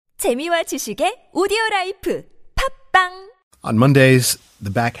재미와 지식의 오디오라이프 팝빵. On Mondays, the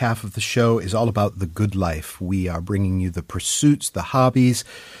back half of the show is all about the good life. We are bringing you the pursuits, the hobbies,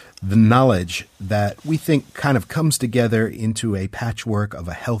 the knowledge that we think kind of comes together into a patchwork of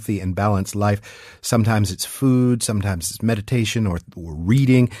a healthy and balanced life. Sometimes it's food, sometimes it's meditation or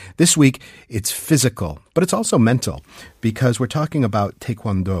reading. This week, it's physical, but it's also mental because we're talking about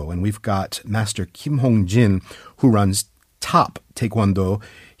Taekwondo, and we've got Master Kim Hong-jin, who runs Top Taekwondo.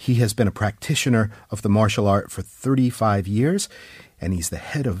 He has been a practitioner of the martial art for 35 years, and he's the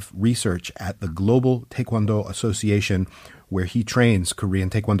head of research at the Global Taekwondo Association, where he trains Korean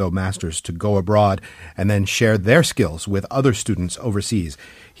Taekwondo masters to go abroad and then share their skills with other students overseas.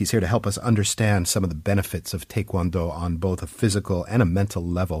 He's here to help us understand some of the benefits of Taekwondo on both a physical and a mental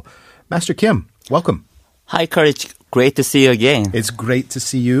level. Master Kim, welcome. Hi, Courage. Great to see you again. It's great to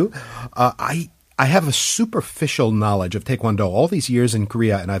see you. I have a superficial knowledge of Taekwondo all these years in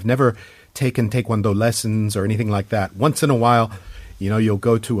Korea, and I've never taken Taekwondo lessons or anything like that. Once in a while, you'll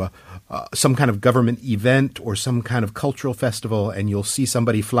go to some kind of government event or some kind of cultural festival, and you'll see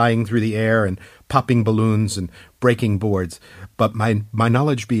somebody flying through the air and popping balloons and breaking boards. But my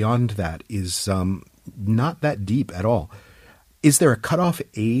knowledge beyond that is not that deep at all. Is there a cutoff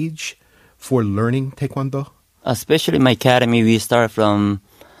age for learning Taekwondo? Especially in my academy, we start from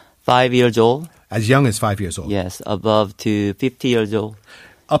 5 years old. As young as 5 years old? Yes, above to 50 years old.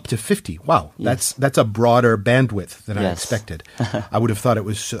 Up to 50. Wow. Yes. That's a broader bandwidth than I Yes. expected. I would have thought it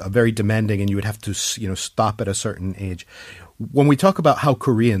was very demanding and you would have to, stop at a certain age. When we talk about how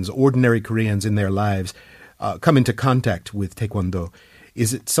Koreans, ordinary Koreans in their lives, come into contact with Taekwondo,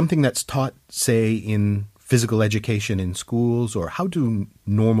 is it something that's taught, say, in physical education in schools, or how do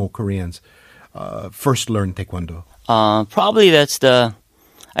normal Koreans first learn Taekwondo? Probably that's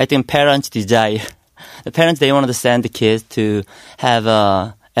I think parents' desire. The parents, they want to send the kids to have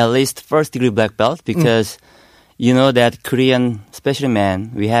at least first degree black belt because you know that Korean, especially men,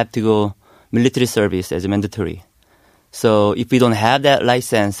 we have to go military service as a mandatory. So if we don't have that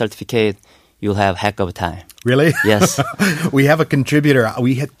license certificate, you'll have heck of a time. Really? Yes. We have a contributor.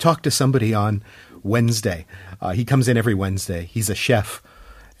 We had talked to somebody on Wednesday. He comes in every Wednesday. He's a chef.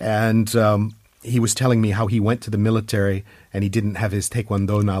 And he was telling me how he went to the military and he didn't have his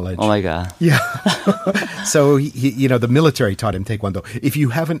Taekwondo knowledge. Oh, my God. Yeah. So, the military taught him Taekwondo. If you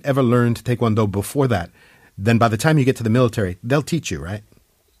haven't ever learned Taekwondo before that, then by the time you get to the military, they'll teach you, right?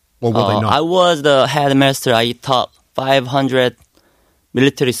 Or will they not? I was the headmaster. I taught 500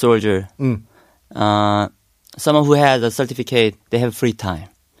 military soldiers. Someone who has a certificate, they have free time.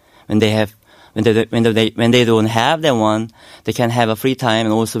 When they don't have that one, they can have a free time,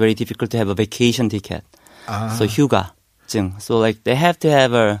 and also very difficult to have a vacation ticket. So 휴가증. So they have to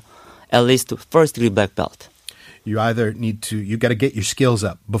have at least first degree black belt. You either you got to get your skills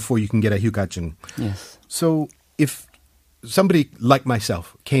up before you can get a 휴가증. Yes. So if somebody like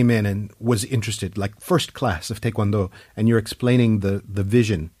myself came in and was interested, like first class of Taekwondo, and you're explaining the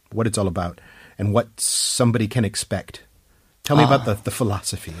vision, what it's all about, and what somebody can expect. Tell me about the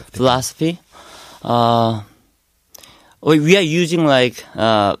philosophy of Taekwondo. Philosophy? We are using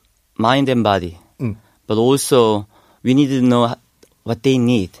mind and body, but also we need to know what they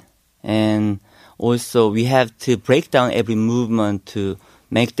need. And also we have to break down every movement to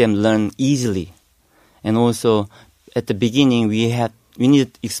make them learn easily. And also at the beginning we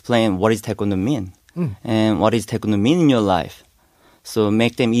need to explain what is Taekwondo mean and what is Taekwondo mean in your life. So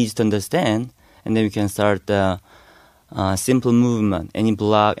make them easy to understand, and then we can start the simple movement, any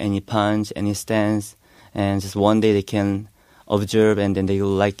block, any punch, any stance, and just one day they can observe and then they will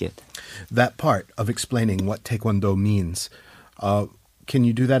like it. That part of explaining what Taekwondo means, can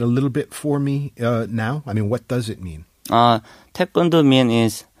you do that a little bit for me now? I mean, what does it mean? Taekwondo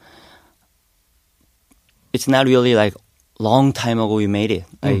means it's not really long time ago we made it.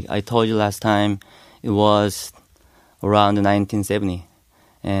 I told you last time it was around 1970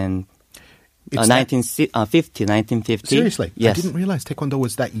 and 1950. Seriously? Yes. I didn't realize Taekwondo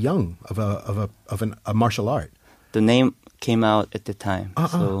was that young of a martial art. The name came out at the time.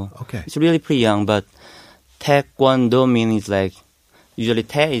 So okay. It's really pretty young, but Taekwondo means usually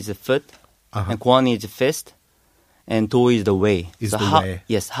Tae is the foot, and Kwon is the fist, and Do is the way. Way.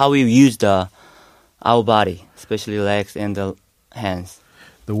 Yes, how we use our body, especially legs and the hands.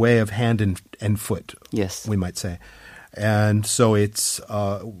 The way of hand and foot, yes, we might say. And so it's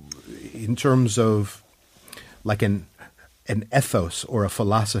in terms of an ethos or a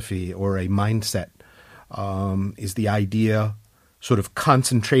philosophy or a mindset, is the idea sort of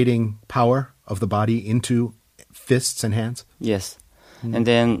concentrating power of the body into fists and hands? Yes. And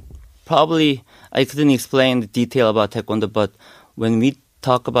then probably I couldn't explain the detail about Taekwondo, but when we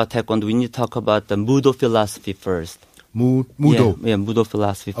talk about Taekwondo, we need to talk about the Mudo philosophy first. Mudo. Yeah, Mudo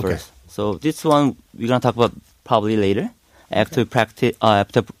philosophy Okay. first. So this one we're gonna talk about probably later after we practice.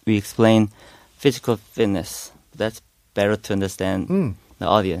 After we explain physical fitness, that's better to understand the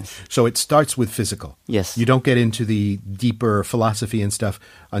audience. So it starts with physical. Yes. You don't get into the deeper philosophy and stuff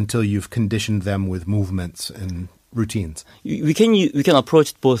until you've conditioned them with movements and routines. We can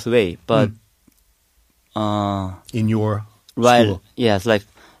approach it both way, but In your right, school. yes, like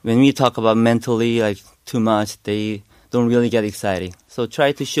when we talk about mentally, like too much, they don't really get exciting. So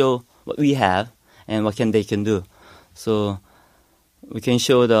try to show what we have and what they can do. So we can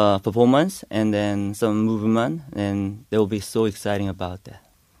show the performance and then some movement, and they will be so exciting about that.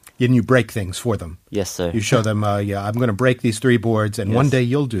 And you break things for them. Yes, sir. You show them, I'm going to break these 3 boards, and one Yes. day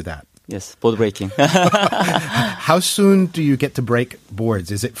you'll do that. Yes, board breaking. How soon do you get to break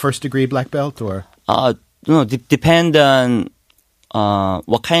boards? Is it first degree black belt or? Depend on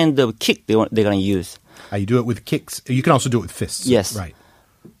what kind of kick they're gonna use. You do it with kicks. You can also do it with fists. Yes. Right.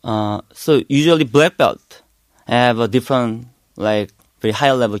 So usually black belt have a different, like very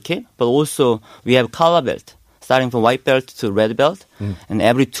high level kick, but also we have color belt, starting from white belt to red belt, and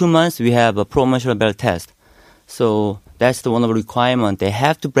every 2 months we have a pro martial belt test. So that's the one of the requirement. They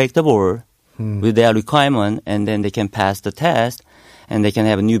have to break the board with their requirement, and then they can pass the test, and they can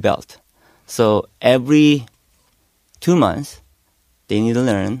have a new belt. So every 2 months, they need to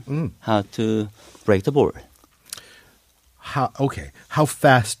learn how to break the board. How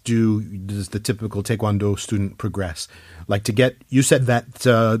fast does the typical Taekwondo student progress? Like to get, you said that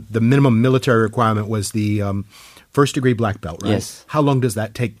the minimum military requirement was the first degree black belt, right? Yes. How long does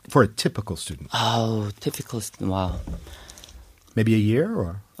that take for a typical student? Oh, typical. Wow. Maybe a year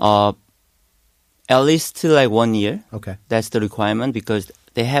or? At least like 1 year. Okay. That's the requirement because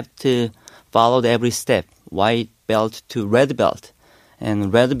they have to follow every step, white belt to red belt.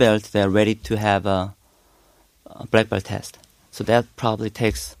 And red belt, they're ready to have a black belt test. So that probably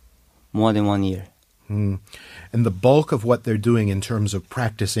takes more than 1 year. And the bulk of what they're doing in terms of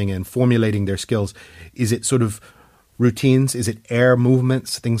practicing and formulating their skills, is it sort of routines? Is it air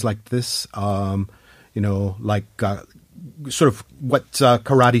movements, things like this? Sort of what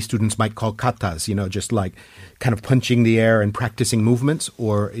karate students might call katas, just like kind of punching the air and practicing movements,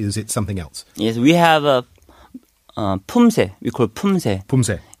 or is it something else? Yes, we have a pumse. We call pumse.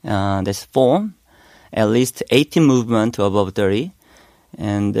 Pumse. That's form, at least 18 movement to above 30.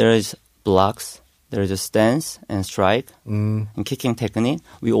 And there is blocks, there is a stance and strike and kicking technique.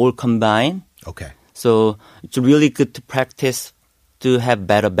 We all combine. Okay. So it's really good to practice to have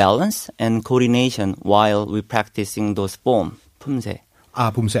better balance and coordination while we're practicing those form, pumse.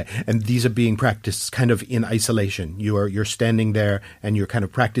 Pumse. And these are being practiced kind of in isolation. You're standing there and you're kind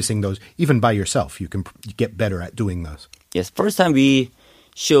of practicing those even by yourself. You can get better at doing those. Yes, first time we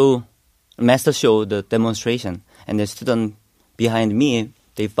master show the demonstration, and the student behind me,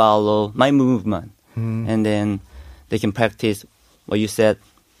 they follow my movement, and then they can practice what you said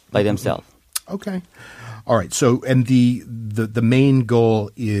by themselves. Okay. All right. So, and the main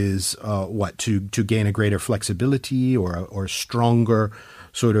goal is what? To gain a greater flexibility or stronger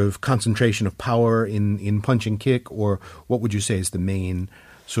sort of concentration of power in punch and kick, or what would you say is the main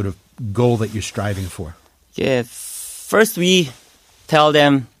sort of goal that you're striving for? Yeah. First, we tell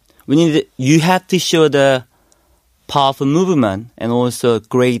them you have to show the powerful movement and also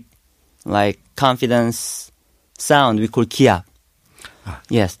great like confidence sound. We call kiap.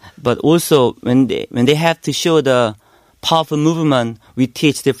 Yes, but also when they have to show the powerful movement, we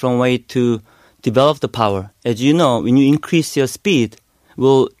teach different way to develop the power. As you know, when you increase your speed,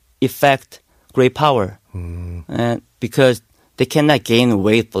 will affect great power, and because they cannot gain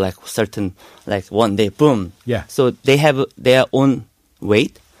weight for like certain like one day, boom. Yeah. So they have their own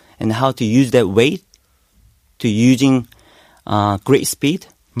weight and how to use that weight to using great speed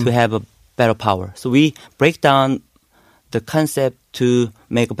to have a better power. So we break down the concept to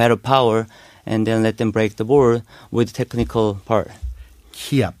make a better power, and then let them break the board with technical part.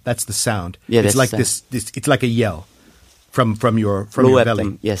 Kiap, that's the sound. Yeah, it's that's like the this. It's like a yell from your Low belly.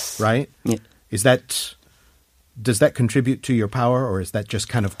 abdomen, yes. Right. Yeah. Does that contribute to your power, or is that just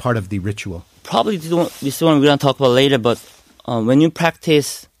kind of part of the ritual? Probably this one we're going to talk about later, but when you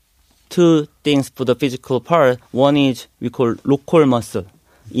practice 2 things for the physical part, one is we call local muscle,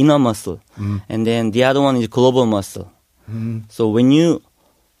 inner muscle, and then the other one is global muscle. So when you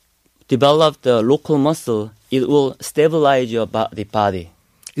develop the local muscle, it will stabilize your body.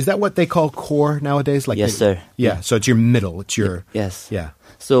 Is that what they call core nowadays? Yes, sir. Yeah, so it's your middle. It's your... Yes. Yeah.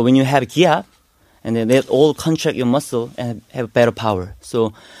 So when you have kiap, and then they all contract your muscle and have better power.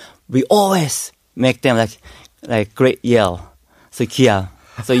 So we always make them like great yell. So kiap.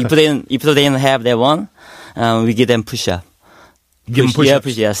 So if they didn't have that one, we give them push-up. Give them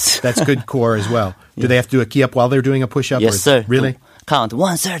push-ups. Yes. That's good core as well. Do they have to do a kiap while they're doing a push-up? Yes, sir. Really? Count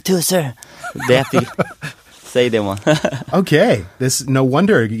 1, sir, 2, sir. They have to say that one. Okay. No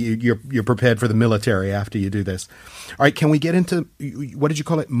wonder you're prepared for the military after you do this. All right, can we get into, what did you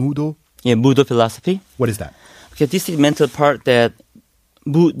call it, Mudo? Yeah, Mudo philosophy. What is that? Okay, this is mental part that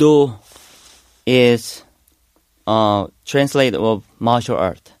Mudo is translated of martial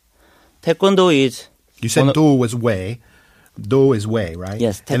art. Taekwondo is... You said Do was way. Do is way, right?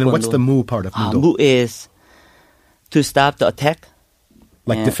 Yes, And then what's Taekwondo. the Mu part of Mudo? Mu is to stop the attack.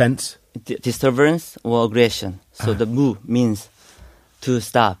 Like and defense? Disturbance or aggression. So the Mu means to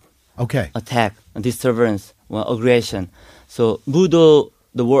stop, Okay. attack, disturbance or aggression. So Mudo,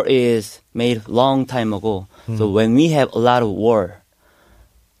 the word is made long time ago. So when we have a lot of war,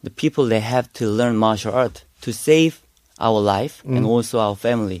 the people, they have to learn martial art to save our life and also our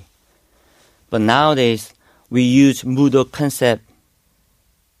family. But nowadays, we use Mudo concept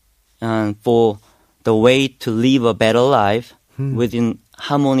for the way to live a better life within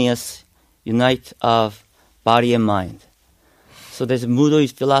harmonious unite of body and mind. So this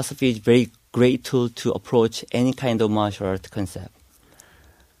Mudo philosophy is very great tool to approach any kind of martial art concept.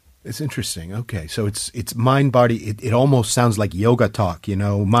 It's interesting. Okay. So it's mind body. It almost sounds like yoga talk,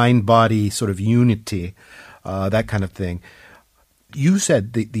 mind body sort of unity, that kind of thing. You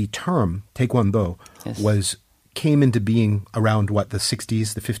said the term Taekwondo came into being around what, the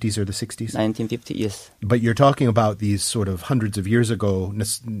 60s, the 50s or the 60s? 1950, yes. But you're talking about these sort of hundreds of years ago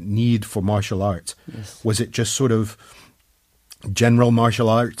need for martial arts. Yes. Was it just sort of general martial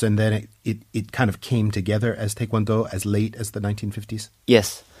arts and then it kind of came together as Taekwondo as late as the 1950s?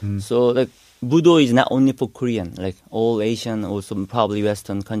 Yes. So like Mudo is not only for Korean, like all Asian, also probably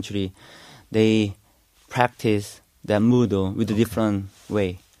Western country, they practice that Mudo with a different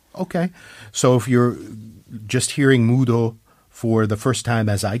way. Okay. So if you're just hearing Mudo for the first time,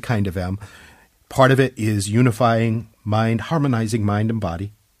 as I kind of am, part of it is unifying mind, harmonizing mind and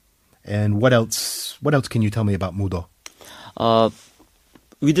body. And what else can you tell me about Mudo?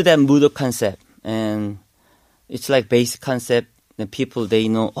 We do that Mudo concept, and it's like basic concept that people, they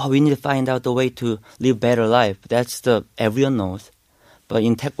know, we need to find out the way to live better life. That's everyone knows. But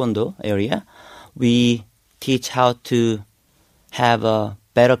in Taekwondo area, we teach how to have a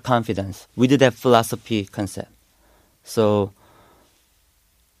better confidence. We do that philosophy concept. So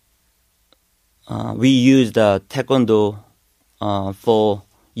we use the Taekwondo for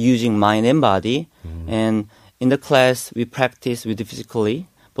using mind and body. And in the class, we practice with physically,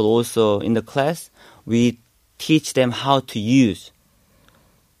 but also in the class, we teach them how to use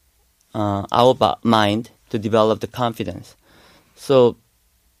our mind to develop the confidence. So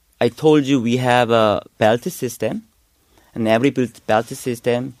I told you we have a belt system, and every belt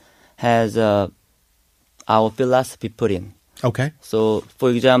system has our philosophy put in. Okay. So,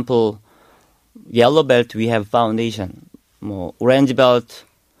 for example, yellow belt, we have foundation. Orange belt,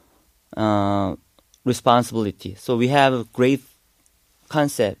 responsibility. So we have a great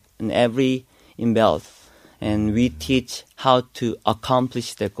concept in every belt, and we teach how to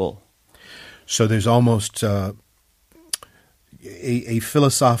accomplish the goal. So there's almost a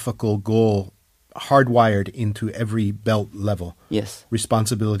philosophical goal hardwired into every belt level. Yes.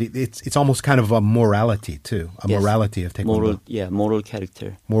 Responsibility. It's almost kind of a morality too. Morality of Taekwondo. Moral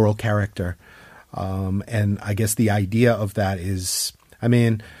character. Moral character. And I guess the idea of that is,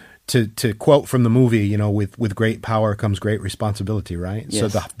 to quote from the movie, with great power comes great responsibility, right?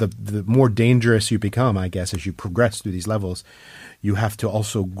 Yes. So the more dangerous you become, I guess, as you progress through these levels, you have to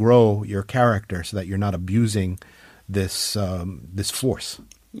also grow your character so that you're not abusing this force.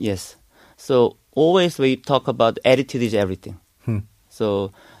 Yes. So always we talk about attitude is everything.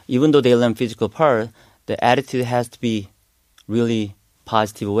 So even though they learn physical part, the attitude has to be really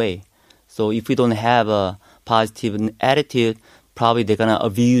positive way. So if we don't have a positive attitude, probably they're going to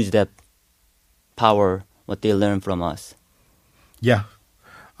abuse that power, what they learn from us. Yeah,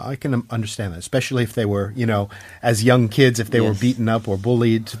 I can understand that, especially if they were, as young kids, if they were beaten up or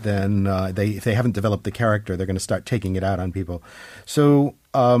bullied, then if they haven't developed the character, they're going to start taking it out on people. So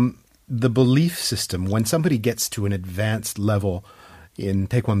the belief system, when somebody gets to an advanced level in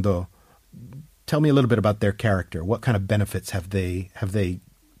Taekwondo, tell me a little bit about their character. What kind of benefits have they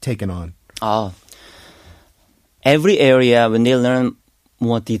taken on? Every area, when they learn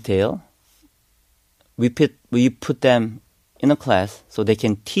more detail, we put them in a class so they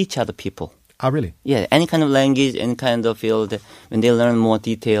can teach other people. Really? Yeah, any kind of language, any kind of field. When they learn more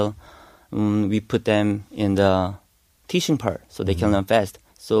detail, we put them in the teaching part so they can learn fast.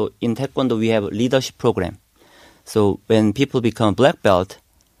 So in Taekwondo, we have a leadership program. So when people become black belt,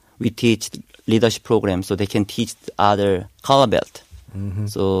 we teach leadership programs so they can teach the other color belt.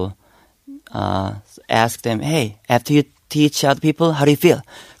 So ask them, hey, after you teach other people, how do you feel?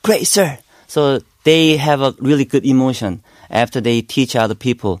 Great, sir. So they have a really good emotion after they teach other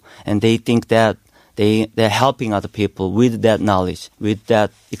people, and they think that they're helping other people with that knowledge, with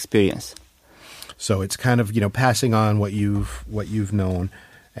that experience. So it's kind of, passing on what you've known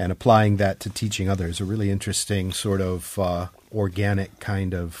and applying that to teaching others. A really interesting sort of organic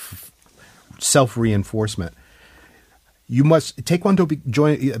kind of self-reinforcement. Taekwondo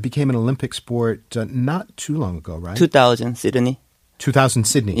became an Olympic sport not too long ago, right? 2000 Sydney. 2000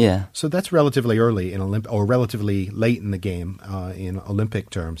 Sydney. Yeah. So that's relatively early in or relatively late in the game in Olympic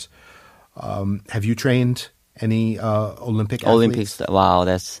terms. Have you trained any Olympic athletes? Olympics. Wow,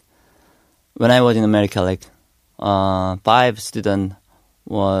 that's when I was in America. Like 5 students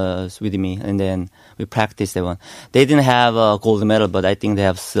was with me, and then we practiced that one. They didn't have a gold medal, but I think they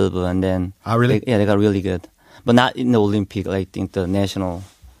have silver. And then really? They got really good, but not in the Olympic. I think the national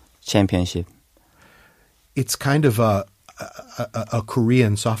championship. It's kind of a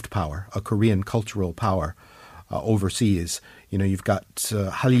Korean soft power, a Korean cultural power overseas. You've got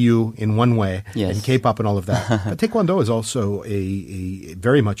Hallyu in one way, yes, and K-pop and all of that. But Taekwondo is also a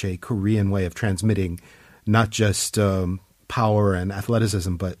very much a Korean way of transmitting not just power and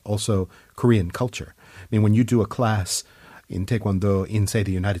athleticism, but also Korean culture. I mean, when you do a class in Taekwondo in, say,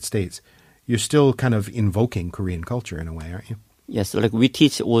 the United States, you're still kind of invoking Korean culture in a way, aren't you? Yes, so like we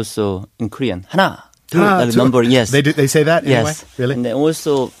teach also in Korean. 하나, 둘, number, yes. They say that in a way? Yes. Really? And then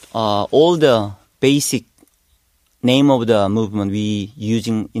also all the basic name of the movement we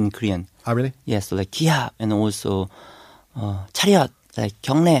using in Korean. Oh, really? Yes, so like 기합 and also 차렷, like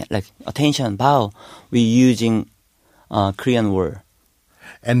경례, like attention, bow. We using Korean word.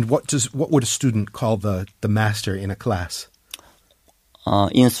 And what would a student call the master in a class?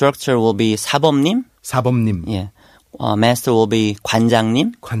 Instructor will be 사범님. 사범님. Yeah. Master will be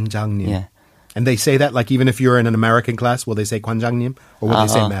관장님. 관장님. Yeah. And they say that, like, even if you're in an American class, will they say 관장님 or will they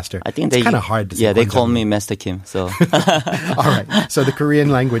say master? I think it's kind of hard to say. Yeah, they call me Master Kim. So. All right. So the Korean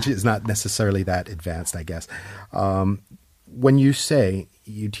language is not necessarily that advanced, I guess. When you say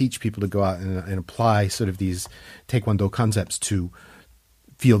you teach people to go out and apply sort of these Taekwondo concepts to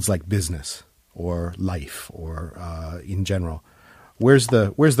fields like business or life or in general, where's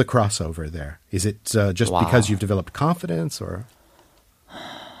the crossover there? Is it just because you've developed confidence, or?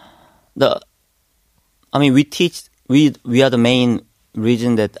 We are the main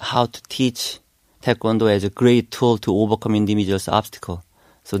reason that how to teach Taekwondo as a great tool to overcome individual's obstacle.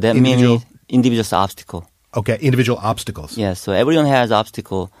 So that means individual's obstacle. Okay, individual obstacles. Yeah, so everyone has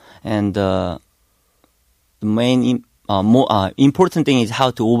obstacle, and the main important thing is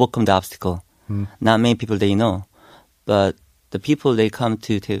how to overcome the obstacle. Not many people they know, but the people they come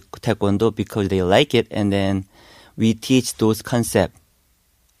to Taekwondo because they like it, and then we teach those concepts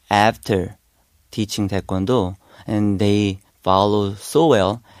after teaching Taekwondo, and they follow so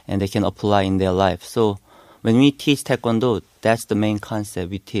well, and they can apply in their life. So when we teach Taekwondo, that's the main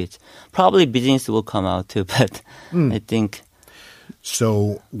concept we teach. Probably business will come out too, but I think.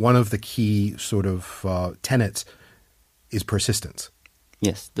 So one of the key sort of tenets is persistence.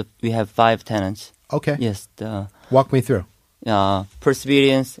 Yes, we have 5 tenets. Okay. Yes. Walk me through.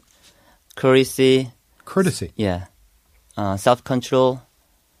 Perseverance, courtesy. Courtesy. Yeah. Self-control,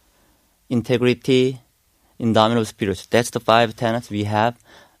 integrity, indomitable spirit. That's the 5 tenets we have.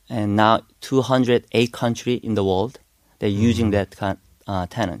 And now 208 countries in the world, they're using that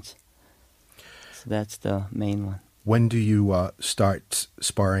tenet. So that's the main one. When do you start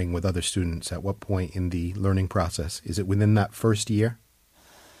sparring with other students? At what point in the learning process? Is it within that first year?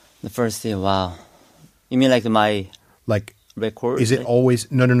 The first year, wow. You mean like my record? Is it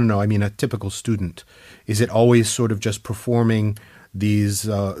always... No. I mean a typical student. Is it always sort of just performing these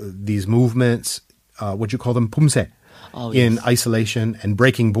movements, what you call them, pumse, in isolation and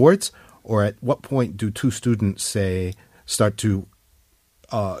breaking boards? Or at what point do 2 students, say, start to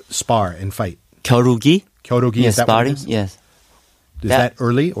spar and fight? 겨루기? Kyorugi, Yes, is that sparring, what it is? yes. Is that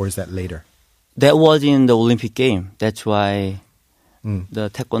early or is that later? That was in the Olympic game. That's why the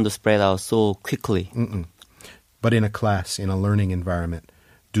Taekwondo spread out so quickly. But in a class, in a learning environment,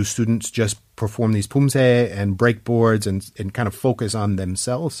 do students just perform these pumse and break boards and kind of focus on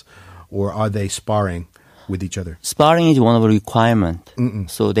themselves? Or are they sparring with each other? Sparring is one of the requirements.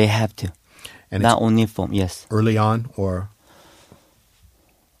 So they have to. And not only form, yes. Early on or?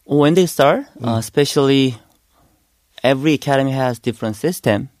 When they start, especially every academy has different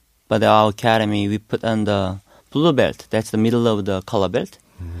system. But our academy, we put on the blue belt. That's the middle of the color belt.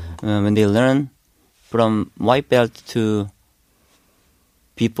 When they learn from white belt to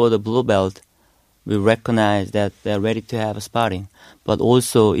before the blue belt, we recognize that they're ready to have a sparring. But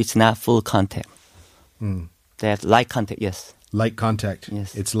also, it's not full contact. They have light contact, yes. Light contact.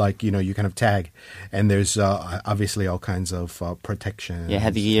 Yes. It's like, you kind of tag. And there's obviously all kinds of protection. Yeah,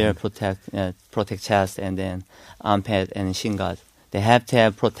 headgear, protect chest, and then arm pad and shin guard. They have to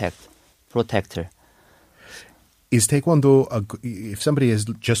have protector. Is Taekwondo, if somebody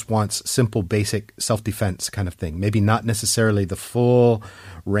just wants simple, basic self-defense kind of thing, maybe not necessarily the full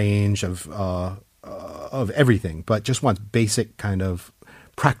range of everything, but just wants basic kind of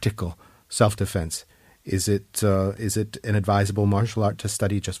practical self-defense, is it an advisable martial art to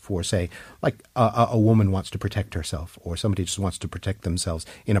study just for, say, like a woman wants to protect herself, or somebody just wants to protect themselves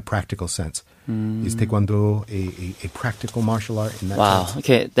in a practical sense? Is Taekwondo a practical martial art in that sense? Wow,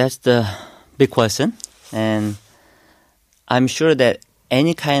 okay, that's the big question. And I'm sure that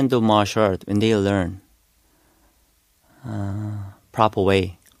any kind of martial art, when they learn proper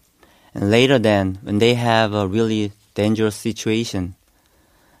way, and later then, when they have a really dangerous situation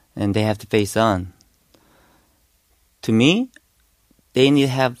and they have to face on, to me, they need to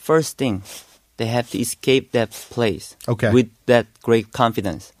have first thing, they have to escape that place with that great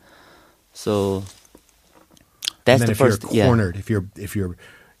confidence. So that's the first. If you're cornered,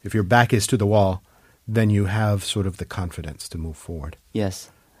 if your back is to the wall, then you have sort of the confidence to move forward. Yes,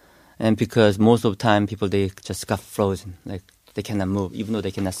 and because most of the time people they just got frozen, like they cannot move, even though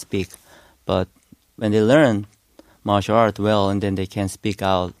they cannot speak. But when they learn martial art well, and then they can speak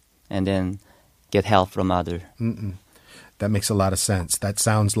out, and then get help from others. That makes a lot of sense. That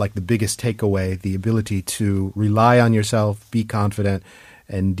sounds like the biggest takeaway, the ability to rely on yourself, be confident,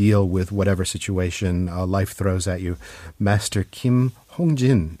 and deal with whatever situation life throws at you. Master Kim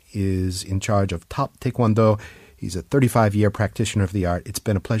Hong-jin is in charge of Top Taekwondo. He's a 35-year practitioner of the art. It's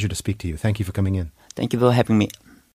been a pleasure to speak to you. Thank you for coming in. Thank you for having me.